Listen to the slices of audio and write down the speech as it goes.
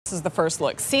This is the first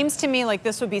look. Seems to me like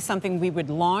this would be something we would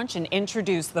launch and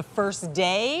introduce the first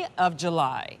day of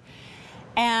July.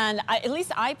 And at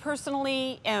least I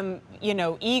personally am, you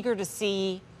know, eager to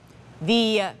see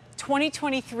the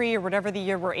 2023 or whatever the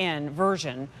year we're in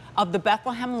version of the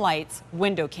Bethlehem Lights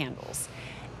window candles.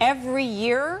 Every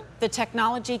year, the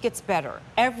technology gets better.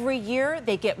 Every year,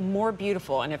 they get more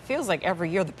beautiful. And it feels like every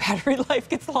year, the battery life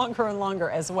gets longer and longer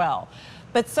as well.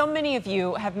 But so many of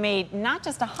you have made not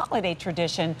just a holiday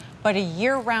tradition, but a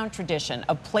year-round tradition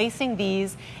of placing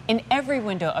these in every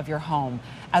window of your home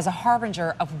as a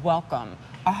harbinger of welcome,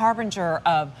 a harbinger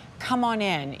of come on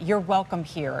in, you're welcome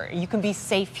here, you can be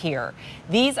safe here.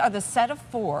 These are the set of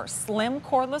 4 slim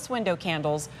cordless window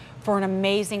candles for an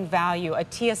amazing value, a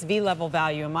TSV level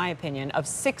value in my opinion, of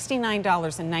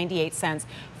 $69.98,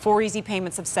 4 easy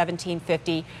payments of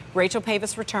 $17.50. Rachel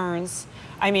Pavis returns.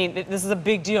 I mean, this is a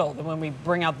big deal when we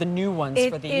bring out the new ones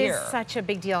for the year. It is such a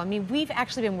big deal. I mean, we've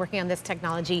actually been working on this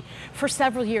technology for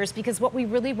several years because what we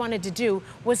really wanted to do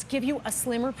was give you a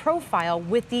slimmer profile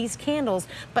with these candles,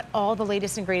 but all the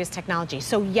latest and greatest technology.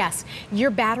 So yes, your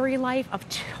battery life of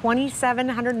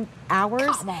 2,700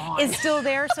 hours is still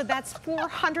there. So that's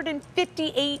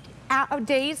 458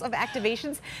 days of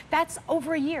activations. That's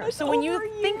over a year. So when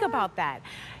you think about that,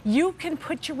 you can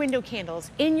put your window candles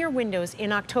in your windows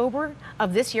in October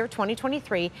of this year,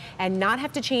 2023, and not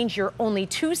have to change your only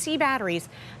 2C batteries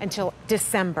until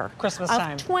December Christmas of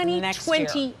time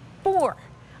 2024.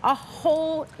 A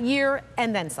whole year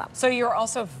and then some. So you're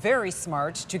also very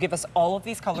smart to give us all of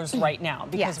these colors right now,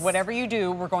 because whatever you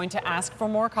do, we're going to ask for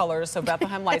more colors. So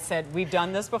Bethlehem Lights said, we've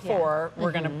done this before.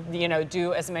 We're going to, you know,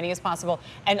 do as many as possible.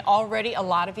 And already a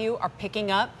lot of you are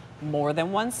picking up more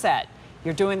than one set.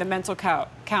 You're doing the mental count.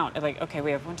 Like, okay,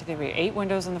 we have 1, 2, 3, we have 8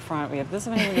 windows in the front. We have this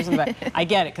many windows in the back. I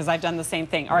get it, because I've done the same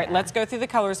thing. All right, let's go through the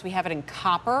colors. We have it in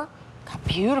copper.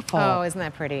 Beautiful. Oh, isn't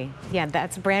that pretty? Yeah,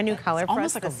 that's a brand new color for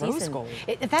us this season. Almost like a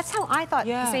rose gold. That's how I thought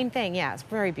the same thing. Yeah, it's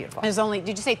very beautiful. There's only,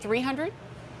 did you say 300?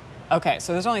 Okay,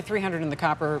 so there's only 300 in the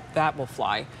copper. That will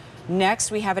fly.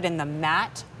 Next, we have it in the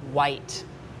matte white.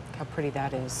 Look how pretty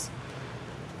that is.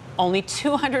 Only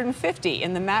 250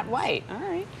 in the matte white. All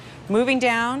right. Moving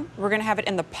down, we're going to have it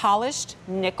in the polished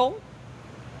nickel.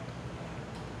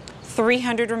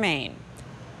 300 remain.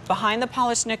 Behind the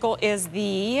polished nickel is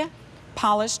the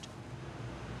polished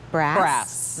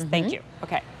brass. Thank you.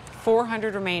 Okay,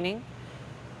 400 remaining.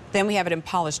 Then we have it in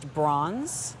polished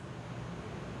bronze.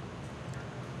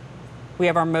 We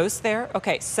have our most there.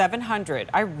 Okay, 700.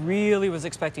 I really was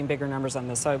expecting bigger numbers on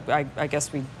this, so I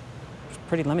guess we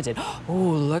pretty limited. Oh,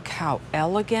 look how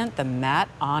elegant the matte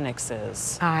onyx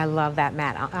is. I love that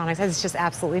matte onyx. It's just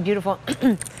absolutely beautiful.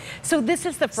 So this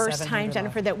is the first time,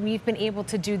 Jennifer, that we've been able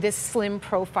to do this slim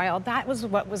profile. That was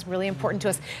what was really important to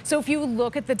us. So if you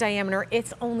look at the diameter,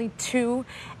 it's only 2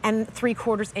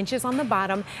 3/4 inches on the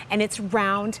bottom, and it's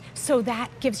round. So that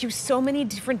gives you so many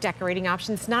different decorating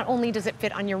options. Not only does it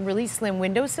fit on your really slim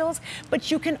windowsills, but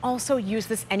you can also use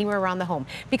this anywhere around the home.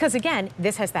 Because again,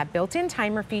 this has that built-in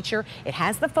timer feature. It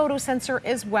has the photo sensor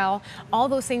as well. All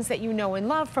those things that you know and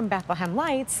love from Bethlehem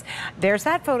Lights. There's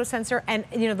that photo sensor, and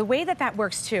you know the way that that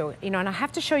works too. You know, and I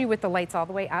have to show you with the lights all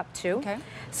the way up too. Okay.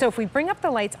 So if we bring up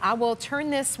the lights, I will turn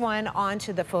this one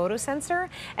onto the photo sensor,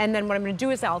 and then what I'm going to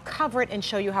do is I'll cover it and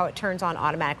show you how it turns on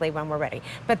automatically when we're ready.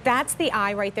 But that's the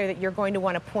eye right there that you're going to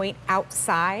want to point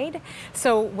outside.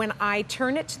 So when I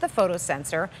turn it to the photo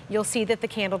sensor, you'll see that the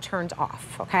candle turns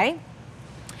off. Okay.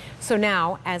 So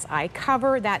now, as I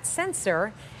cover that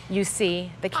sensor, you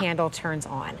see the candle turns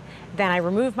on. Then I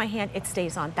remove my hand, it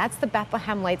stays on. That's the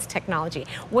Bethlehem Lights technology.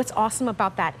 What's awesome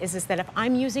about that is that if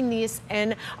I'm using these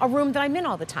in a room that I'm in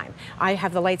all the time, I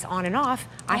have the lights on and off,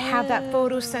 I have that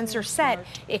photo sensor set,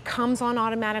 it comes on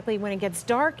automatically when it gets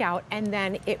dark out, and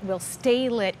then it will stay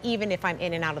lit even if I'm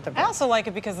in and out of the room. I also like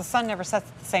it because the sun never sets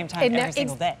at the same time every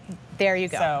single day. There you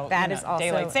go. So, that is also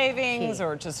daylight savings key.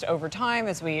 Or just over time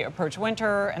as we approach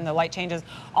winter and the light changes.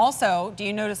 Also, do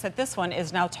you notice that this one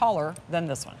is now taller than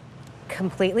this one?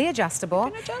 Completely adjustable.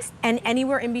 You can adjust. And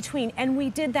anywhere in between. And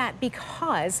we did that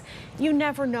because you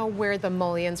never know where the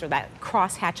mullions or that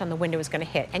crosshatch on the window is going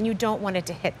to hit, and you don't want it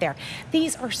to hit there.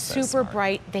 These are super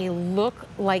bright. They look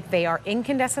like they are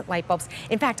incandescent light bulbs.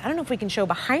 In fact, I don't know if we can show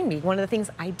behind me. One of the things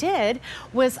I did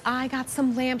was I got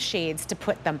some lampshades to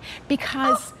put them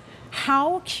because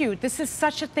how cute. This is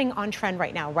such a thing on trend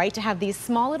right now, right? To have these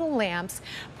small little lamps,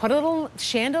 put a little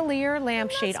chandelier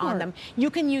lampshade on them. You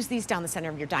can use these down the center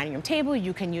of your dining room table.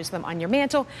 You can use them on your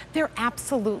mantle. They're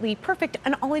absolutely perfect.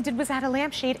 And all I did was add a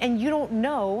lampshade, and you don't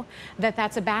know that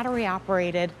that's a battery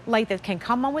operated light that can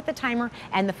come on with the timer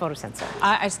and the photo sensor.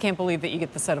 I just can't believe that you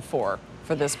get the set of 4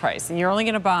 for this price. And you're only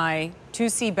going to buy 2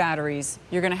 C batteries.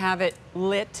 You're going to have it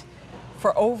lit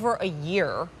for over a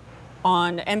year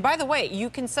on, and by the way, you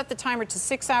can set the timer to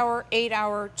 6-hour,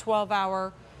 8-hour,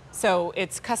 12-hour, so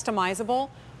it's customizable.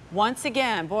 Once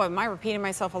again, boy, am I repeating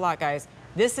myself a lot, guys.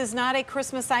 This is not a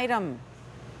Christmas item.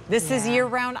 This is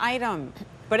year-round item,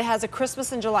 but it has a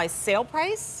Christmas in July sale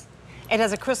price. It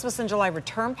has a Christmas in July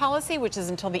return policy, which is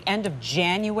until the end of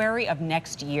January of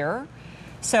next year.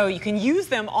 So you can use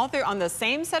them all through on the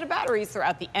same set of batteries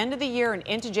throughout the end of the year and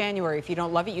into January. If you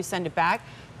don't love it, you send it back.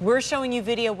 We're showing you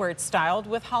video where it's styled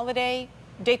with holiday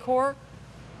decor,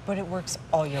 but it works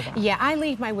all year round. Yeah, I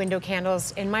leave my window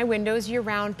candles in my windows year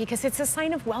round because it's a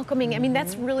sign of welcoming. I mean,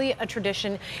 that's really a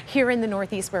tradition here in the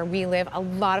Northeast where we live. A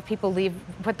lot of people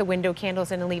put the window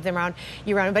candles in and leave them around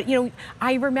year round. But you know,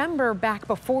 I remember back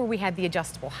before we had the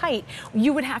adjustable height,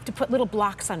 you would have to put little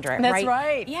blocks under it, right? That's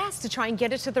right. Yes, to try and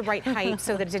get it to the right height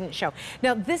so that it didn't show.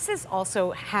 Now, this is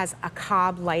also has a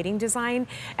cob lighting design.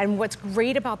 And what's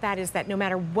great about that is that no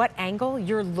matter what angle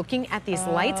you're looking at these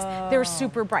lights, they're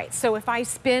super bright. So if I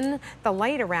spin the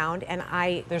light around and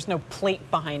there's no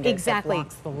plate behind it exactly that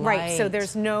blocks the light. Right, so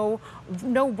there's no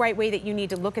right way that you need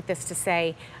to look at this to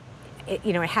say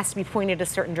you know, it has to be pointed a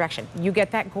certain direction. You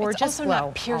get that gorgeous it's also glow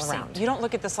not piercing. all around. You don't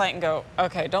look at this light and go,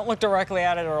 okay, don't look directly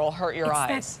at it or it'll hurt your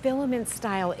eyes. It's that filament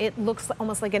style. It looks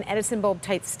almost like an Edison bulb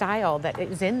type style that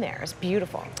is in there. It's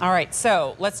beautiful. All right,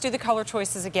 so let's do the color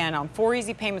choices again on 4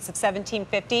 easy payments of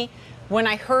 $17.50. When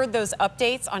I heard those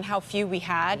updates on how few we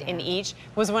had in each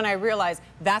was when I realized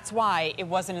that's why it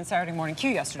wasn't in Saturday Morning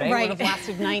Q yesterday. Right. It would have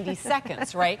lasted 90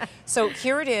 seconds, right? So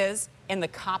here it is in the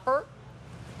copper,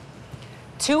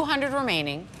 200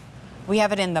 remaining. We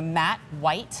have it in the matte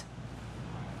white.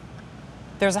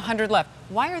 There's 100 left.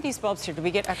 Why are these bulbs here? Do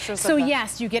we get extras? So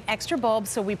yes, you get extra bulbs.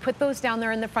 So we put those down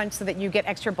there in the front so that you get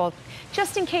extra bulbs,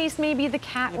 just in case maybe the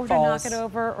cat were to knock it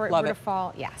over or it were to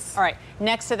fall. Yes. All right.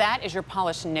 Next to that is your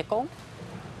polished nickel.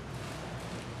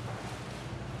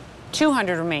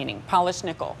 200 remaining, polished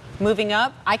nickel. Moving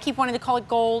up, I keep wanting to call it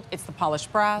gold. It's the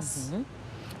polished brass.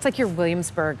 It's like your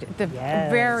Williamsburg, the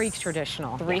very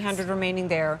traditional. 300 remaining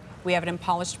there. We have it in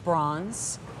polished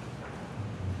bronze.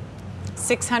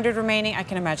 600 remaining. I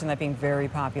can imagine that being very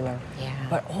popular. Yeah.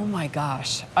 But oh my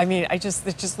gosh. I mean, it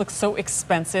just looks so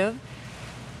expensive.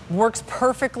 Works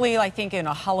perfectly, I think, in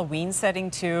a Halloween setting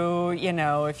too, you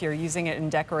know, if you're using it in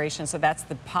decoration. So that's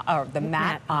the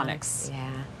matte onyx.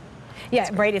 Yeah. Yeah,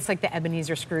 right. It's like the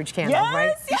Ebenezer Scrooge candle,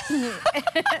 right? Yes.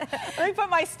 Let me put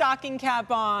my stocking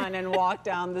cap on and walk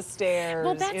down the stairs.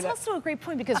 Well, that's also a great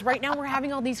point because right now we're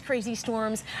having all these crazy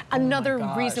storms. Another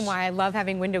reason why I love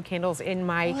having window candles in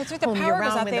my that's right. The home power year-round.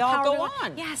 goes out, When they the all power go goes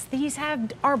on. Yes, these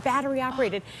are battery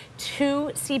operated.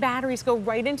 2 C batteries go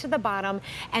right into the bottom,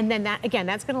 and then that again,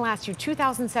 that's going to last you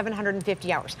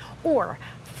 2,750 hours or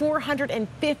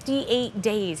 458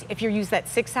 days if you use that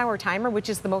 6-hour timer, which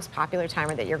is the most popular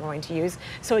timer that you're going to use.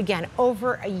 So again,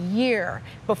 over a year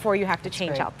before you have to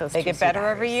change out those. They get better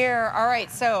every year. All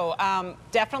right, so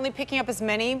definitely picking up as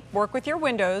many. Work with your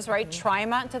windows, right? Try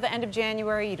them out until the end of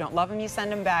January. You don't love them, you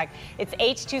send them back. It's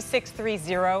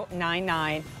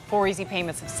H263099. 4 easy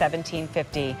payments of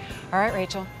 $17.50. All right,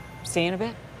 Rachel. See you in a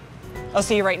bit. I'll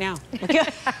see you right now.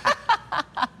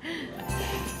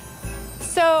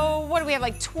 So what do we have,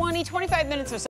 like 20, 25 minutes or so?